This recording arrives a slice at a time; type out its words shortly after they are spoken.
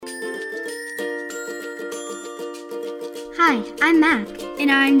Hi, I'm Mac.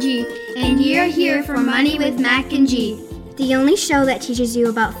 And I'm G. And you're here for Money with Mac and G, the only show that teaches you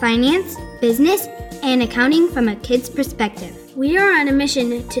about finance, business, and accounting from a kid's perspective. We are on a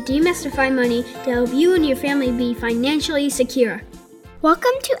mission to demystify money to help you and your family be financially secure.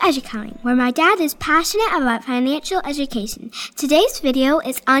 Welcome to Educounting, where my dad is passionate about financial education. Today's video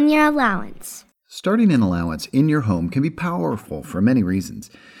is on your allowance. Starting an allowance in your home can be powerful for many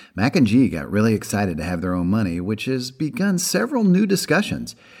reasons. Mac and G got really excited to have their own money, which has begun several new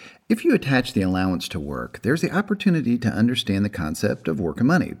discussions. If you attach the allowance to work, there's the opportunity to understand the concept of work and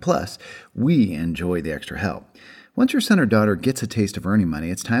money. Plus, we enjoy the extra help. Once your son or daughter gets a taste of earning money,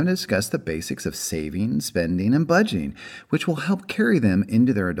 it's time to discuss the basics of saving, spending, and budgeting, which will help carry them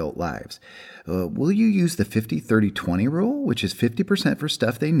into their adult lives. Will you use the 50-30-20 rule, which is 50% for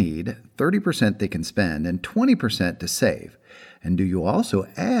stuff they need, 30% they can spend, and 20% to save? And do you also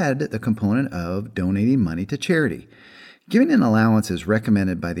add the component of donating money to charity? Giving an allowance is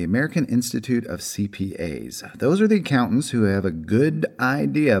recommended by the American Institute of CPAs. Those are the accountants who have a good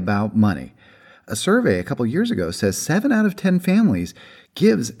idea about money. A survey a couple years ago says 7 out of 10 families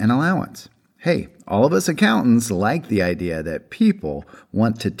gives an allowance. Hey, all of us accountants like the idea that people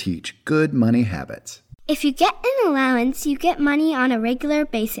want to teach good money habits. If you get an allowance, you get money on a regular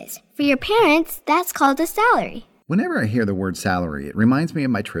basis. For your parents, that's called a salary. Whenever I hear the word salary, it reminds me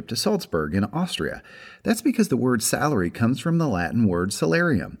of my trip to Salzburg in Austria. That's because the word salary comes from the Latin word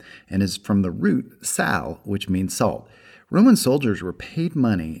salarium and is from the root sal, which means salt. Roman soldiers were paid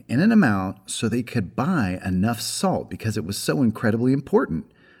money in an amount so they could buy enough salt because it was so incredibly important.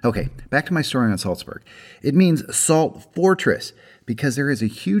 Okay, back to my story on Salzburg. It means salt fortress because there is a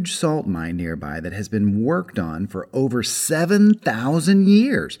huge salt mine nearby that has been worked on for over 7,000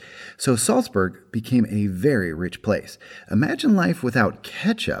 years. So Salzburg became a very rich place. Imagine life without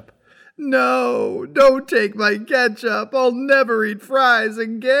ketchup. No, don't take my ketchup. I'll never eat fries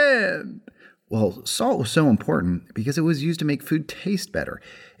again. Well, salt was so important because it was used to make food taste better.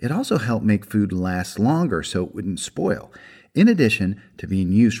 It also helped make food last longer so it wouldn't spoil, in addition to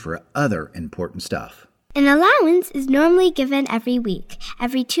being used for other important stuff. An allowance is normally given every week,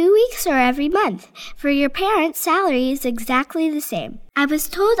 every 2 weeks, or every month. For your parents' salary is exactly the same. I was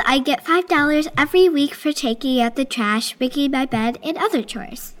told I get $5 every week for taking out the trash, making my bed, and other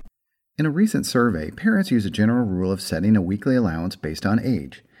chores. In a recent survey, parents use a general rule of setting a weekly allowance based on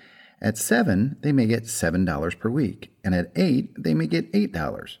age. At 7, they may get $7 per week, and at 8, they may get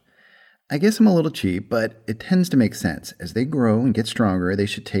 $8. I guess I'm a little cheap, but it tends to make sense. As they grow and get stronger, they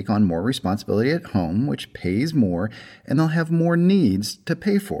should take on more responsibility at home, which pays more, and they'll have more needs to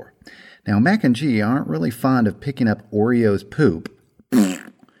pay for. Now, Mac and G aren't really fond of picking up Oreo's poop.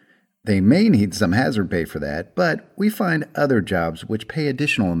 They may need some hazard pay for that, but we find other jobs which pay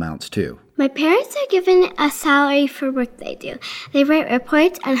additional amounts too. My parents are given a salary for work they do. They write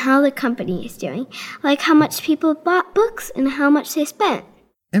reports on how the company is doing, like how much people bought books and how much they spent.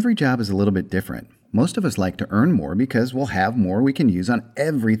 Every job is a little bit different. Most of us like to earn more because we'll have more we can use on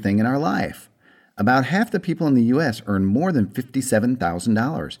everything in our life. About half the people in the U.S. earn more than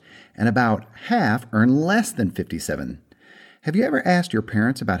 $57,000, and about half earn less than $57,000. Have you ever asked your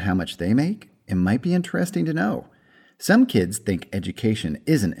parents about how much they make? It might be interesting to know. Some kids think education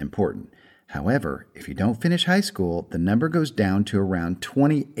isn't important. However, if you don't finish high school, the number goes down to around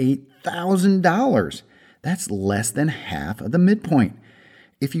 $28,000. That's less than half of the midpoint.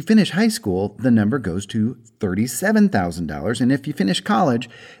 If you finish high school, the number goes to $37,000, and if you finish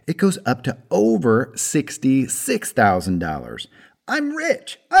college, it goes up to over $66,000. I'm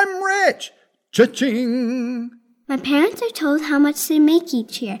rich! I'm rich! Cha-ching! My parents are told how much they make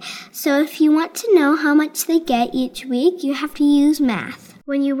each year, so if you want to know how much they get each week, you have to use math.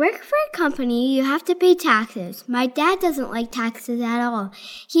 When you work for a company, you have to pay taxes. My dad doesn't like taxes at all.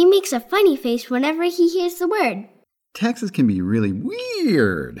 He makes a funny face whenever he hears the word. Taxes can be really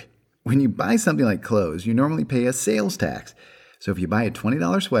weird. When you buy something like clothes, you normally pay a sales tax. So if you buy a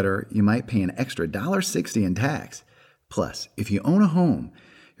 $20 sweater, you might pay an extra $1.60 in tax. Plus, if you own a home,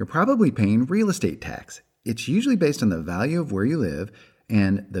 you're probably paying real estate tax. It's usually based on the value of where you live,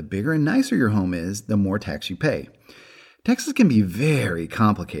 and the bigger and nicer your home is, the more tax you pay. Taxes can be very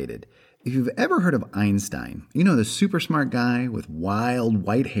complicated. If you've ever heard of Einstein, you know the super smart guy with wild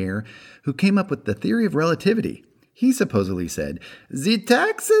white hair who came up with the theory of relativity. He supposedly said, "The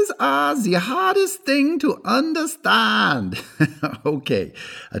taxes are the hardest thing to understand." Okay,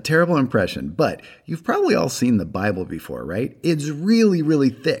 a terrible impression, but you've probably all seen the Bible before, right? It's really, really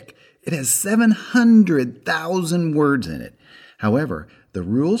thick. It has 700,000 words in it. However, the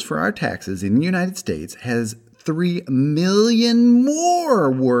rules for our taxes in the United States has 3 million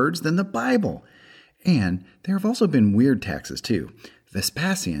more words than the Bible. And there have also been weird taxes too.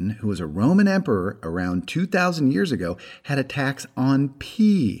 Vespasian, who was a Roman emperor around 2,000 years ago, had a tax on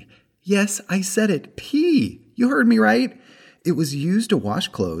pee. Yes, I said it, pee. You heard me right. It was used to wash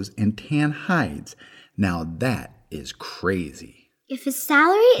clothes and tan hides. Now that is crazy. If his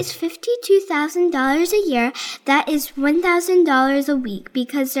salary is $52,000 a year, that is $1,000 a week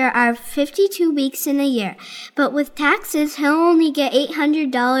because there are 52 weeks in a year. But with taxes, he'll only get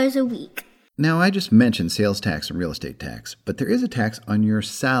 $800 a week. Now, I just mentioned sales tax and real estate tax, but there is a tax on your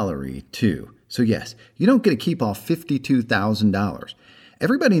salary too. So yes, you don't get to keep all $52,000.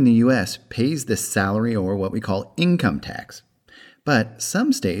 Everybody in the U.S. pays this salary or what we call income tax. But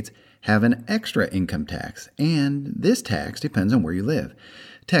some states have an extra income tax, and this tax depends on where you live.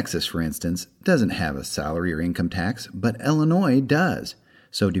 Texas, for instance, doesn't have a salary or income tax, but Illinois does.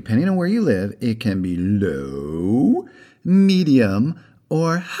 So depending on where you live, it can be low, medium,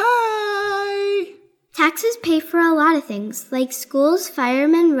 or high. Taxes pay for a lot of things, like schools,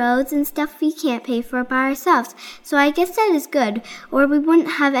 firemen, roads, and stuff we can't pay for by ourselves. So I guess that is good, or we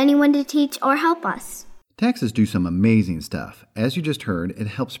wouldn't have anyone to teach or help us. Taxes do some amazing stuff. As you just heard, it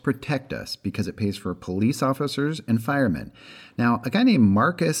helps protect us because it pays for police officers and firemen. Now, a guy named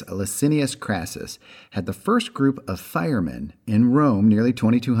Marcus Licinius Crassus had the first group of firemen in Rome nearly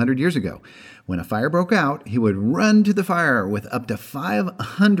 2,200 years ago. When a fire broke out, he would run to the fire with up to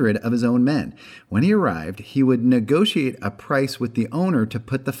 500 of his own men. When he arrived, he would negotiate a price with the owner to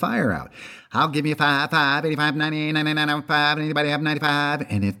put the fire out. I'll give you 5, 85, 90, 99, 5. Anybody have 95?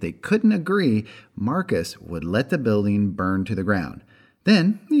 And if they couldn't agree, Marcus would let the building burn to the ground.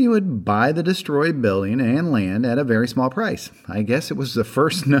 Then he would buy the destroyed building and land at a very small price. I guess it was the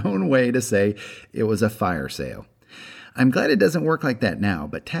first known way to say it was a fire sale. I'm glad it doesn't work like that now,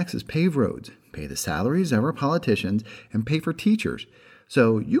 but taxes pave roads, pay the salaries of our politicians, and pay for teachers.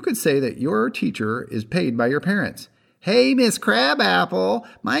 So you could say that your teacher is paid by your parents. Hey, Miss Crabapple,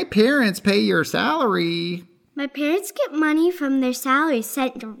 my parents pay your salary. My parents get money from their salaries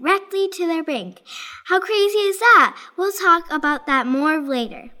sent directly to their bank. How crazy is that? We'll talk about that more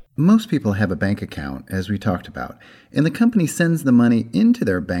later. Most people have a bank account, as we talked about, and the company sends the money into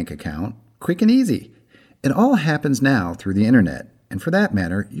their bank account quick and easy. It all happens now through the internet, and for that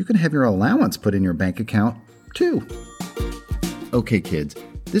matter, you can have your allowance put in your bank account, too. Okay, kids,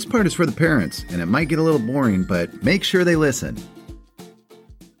 this part is for the parents, and it might get a little boring, but make sure they listen.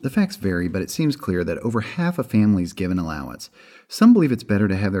 The facts vary, but it seems clear that over half of families give an allowance. Some believe it's better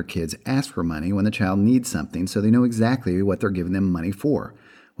to have their kids ask for money when the child needs something so they know exactly what they're giving them money for,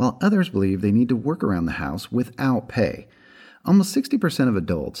 while others believe they need to work around the house without pay. Almost 60% of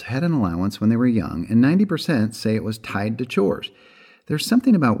adults had an allowance when they were young, and 90% say it was tied to chores. There's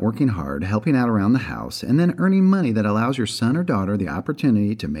something about working hard, helping out around the house, and then earning money that allows your son or daughter the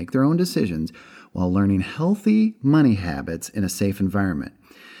opportunity to make their own decisions while learning healthy money habits in a safe environment.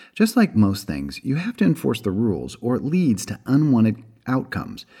 Just like most things, you have to enforce the rules or it leads to unwanted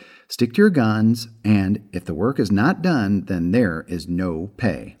outcomes. Stick to your guns, and if the work is not done, then there is no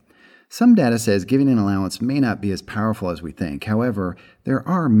pay. Some data says giving an allowance may not be as powerful as we think. However, there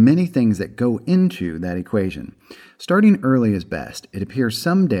are many things that go into that equation. Starting early is best. It appears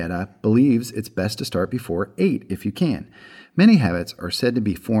some data believes it's best to start before 8 if you can. Many habits are said to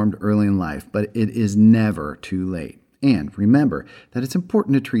be formed early in life, but it is never too late. And remember that it's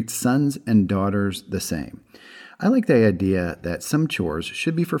important to treat sons and daughters the same. I like the idea that some chores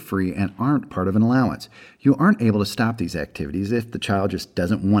should be for free and aren't part of an allowance. You aren't able to stop these activities if the child just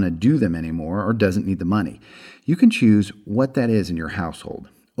doesn't want to do them anymore or doesn't need the money. You can choose what that is in your household.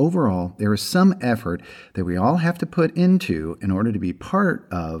 Overall, there is some effort that we all have to put into in order to be part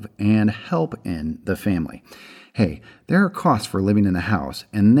of and help in the family. Hey, there are costs for living in the house,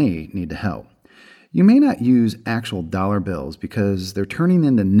 and they need to help. You may not use actual dollar bills because they're turning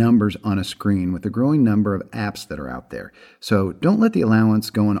into numbers on a screen with the growing number of apps that are out there. So don't let the allowance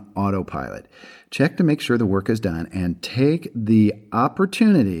go on autopilot. Check to make sure the work is done and take the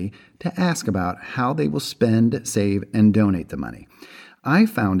opportunity to ask about how they will spend, save, and donate the money. I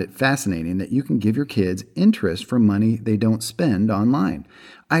found it fascinating that you can give your kids interest for money they don't spend online.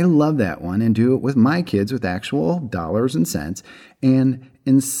 I love that one and do it with my kids with actual dollars and cents and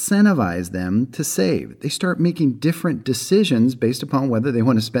incentivize them to save. They start making different decisions based upon whether they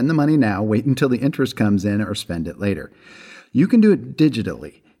want to spend the money now, wait until the interest comes in, or spend it later. You can do it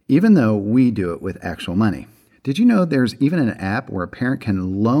digitally, even though we do it with actual money. Did you know there's even an app where a parent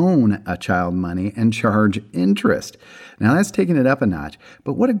can loan a child money and charge interest? Now that's taking it up a notch,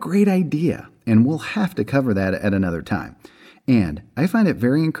 but what a great idea. And we'll have to cover that at another time. And I find it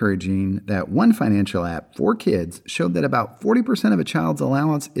very encouraging that one financial app for kids showed that about 40% of a child's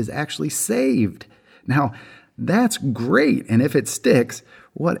allowance is actually saved. Now, that's great, and if it sticks,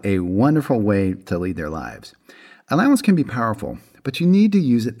 what a wonderful way to lead their lives. Allowance can be powerful, but you need to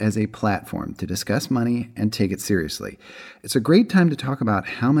use it as a platform to discuss money and take it seriously. It's a great time to talk about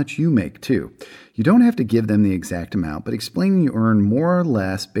how much you make, too. You don't have to give them the exact amount, but explaining you earn more or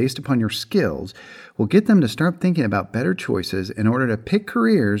less based upon your skills will get them to start thinking about better choices in order to pick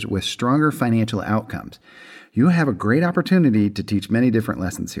careers with stronger financial outcomes. You have a great opportunity to teach many different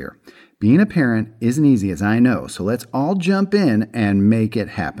lessons here. Being a parent isn't easy, as I know, so let's all jump in and make it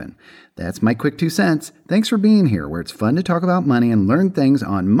happen. That's my quick 2 cents. Thanks for being here, where it's fun to talk about money and learn things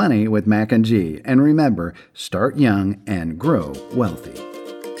on Money with Mac and G. And remember, start young and grow wealthy.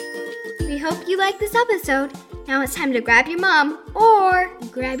 We hope you liked this episode. Now it's time to grab your mom or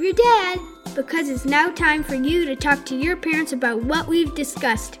grab your dad, because it's now time for you to talk to your parents about what we've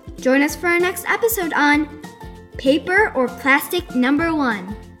discussed. Join us for our next episode on Paper or Plastic Number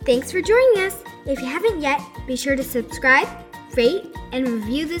 1. Thanks for joining us. If you haven't yet, be sure to subscribe, rate, and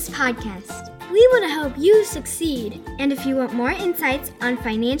review this podcast. We want to help you succeed. And if you want more insights on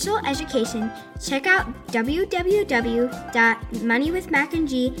financial education, check out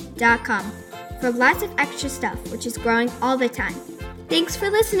www.moneywithmacandg.com for lots of extra stuff, which is growing all the time. Thanks for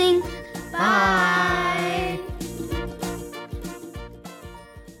listening. Bye.